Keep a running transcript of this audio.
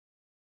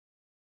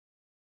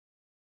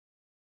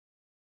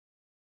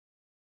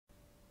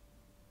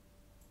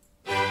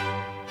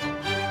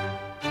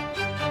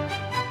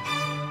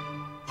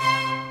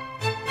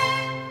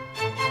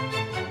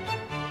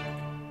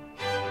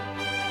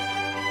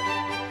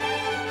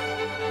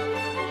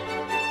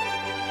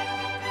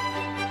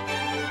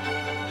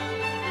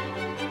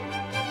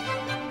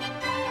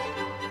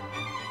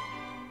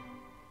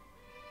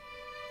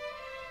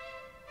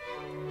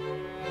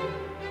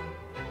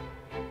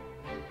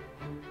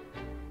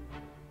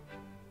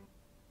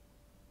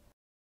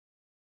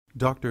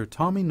Dr.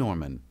 Tommy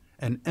Norman,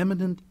 an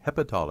eminent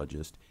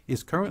hepatologist,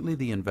 is currently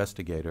the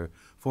investigator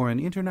for an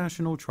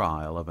international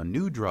trial of a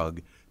new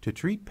drug to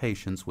treat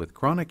patients with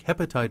chronic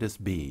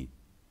hepatitis B.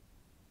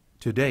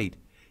 To date,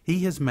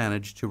 he has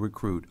managed to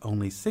recruit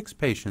only 6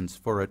 patients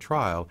for a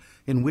trial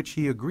in which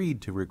he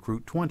agreed to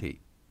recruit 20.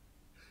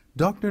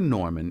 Dr.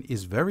 Norman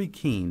is very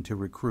keen to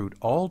recruit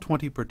all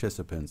 20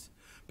 participants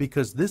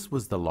because this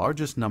was the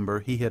largest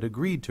number he had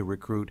agreed to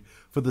recruit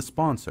for the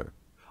sponsor,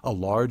 a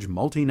large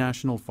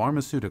multinational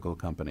pharmaceutical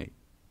company.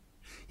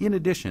 In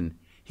addition,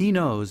 he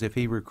knows if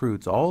he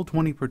recruits all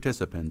 20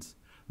 participants,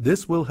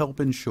 this will help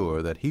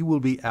ensure that he will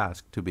be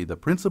asked to be the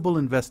principal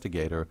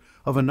investigator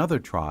of another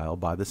trial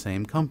by the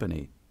same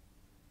company.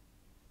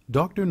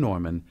 Dr.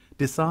 Norman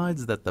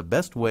decides that the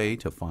best way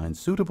to find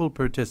suitable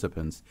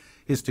participants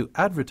is to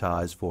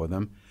advertise for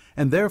them,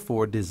 and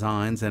therefore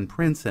designs and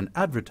prints an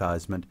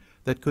advertisement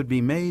that could be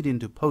made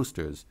into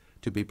posters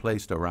to be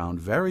placed around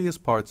various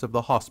parts of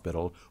the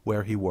hospital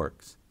where he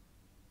works.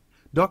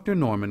 Dr.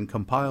 Norman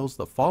compiles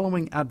the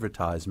following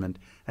advertisement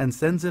and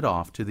sends it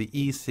off to the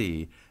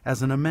EC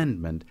as an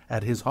amendment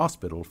at his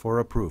hospital for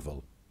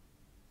approval.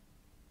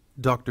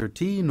 Dr.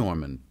 T.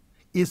 Norman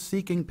is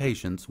seeking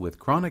patients with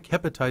chronic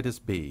hepatitis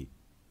B.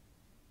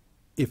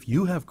 If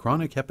you have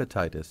chronic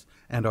hepatitis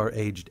and are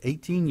aged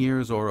 18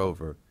 years or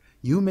over,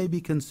 you may be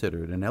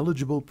considered an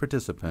eligible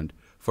participant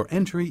for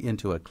entry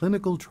into a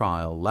clinical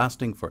trial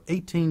lasting for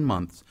 18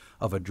 months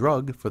of a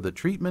drug for the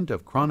treatment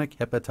of chronic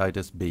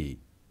hepatitis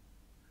B.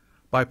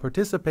 By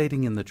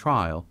participating in the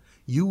trial,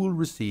 you will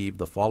receive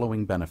the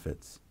following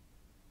benefits: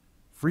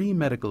 free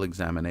medical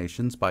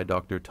examinations by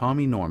Dr.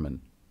 Tommy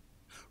Norman,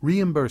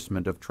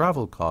 reimbursement of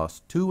travel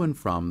costs to and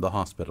from the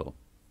hospital.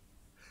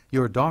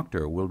 Your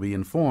doctor will be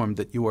informed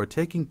that you are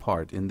taking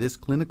part in this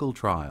clinical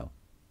trial.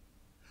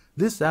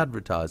 This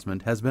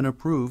advertisement has been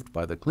approved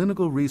by the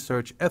Clinical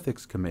Research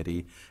Ethics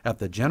Committee at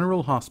the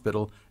General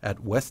Hospital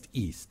at West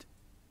East.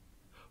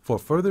 For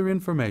further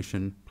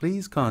information,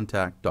 please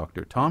contact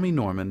Dr. Tommy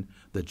Norman,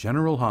 the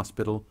General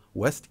Hospital,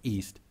 West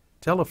East,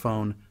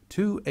 telephone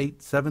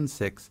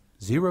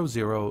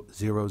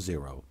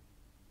 2876-0000.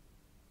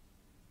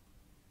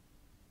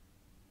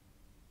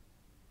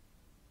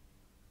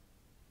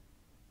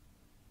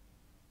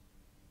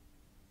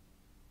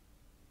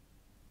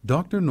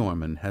 Dr.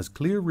 Norman has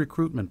clear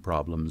recruitment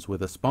problems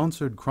with a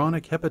sponsored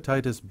chronic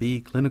hepatitis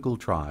B clinical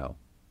trial.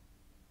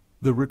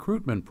 The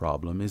recruitment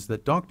problem is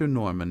that Dr.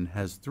 Norman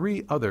has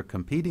 3 other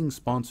competing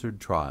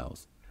sponsored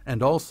trials,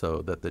 and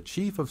also that the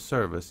chief of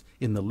service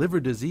in the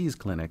liver disease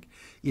clinic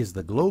is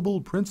the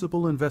global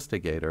principal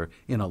investigator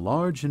in a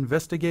large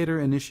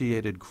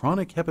investigator-initiated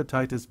chronic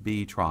hepatitis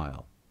B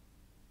trial.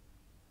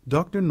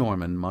 Dr.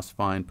 Norman must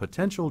find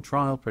potential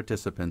trial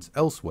participants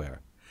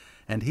elsewhere,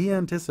 and he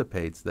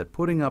anticipates that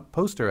putting up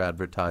poster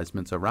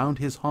advertisements around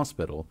his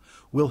hospital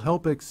will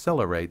help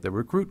accelerate the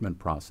recruitment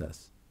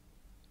process.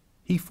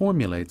 He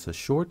formulates a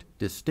short,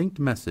 distinct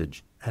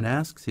message and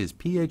asks his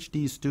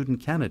PhD student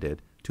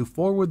candidate to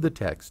forward the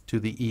text to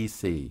the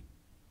EC.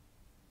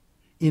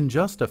 In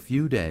just a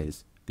few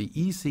days, the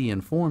EC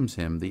informs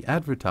him the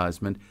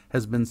advertisement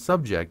has been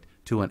subject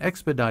to an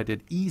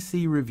expedited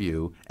EC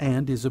review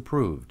and is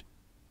approved.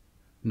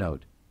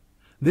 Note: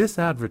 this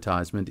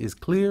advertisement is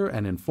clear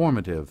and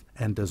informative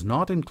and does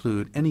not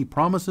include any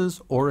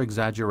promises or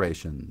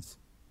exaggerations.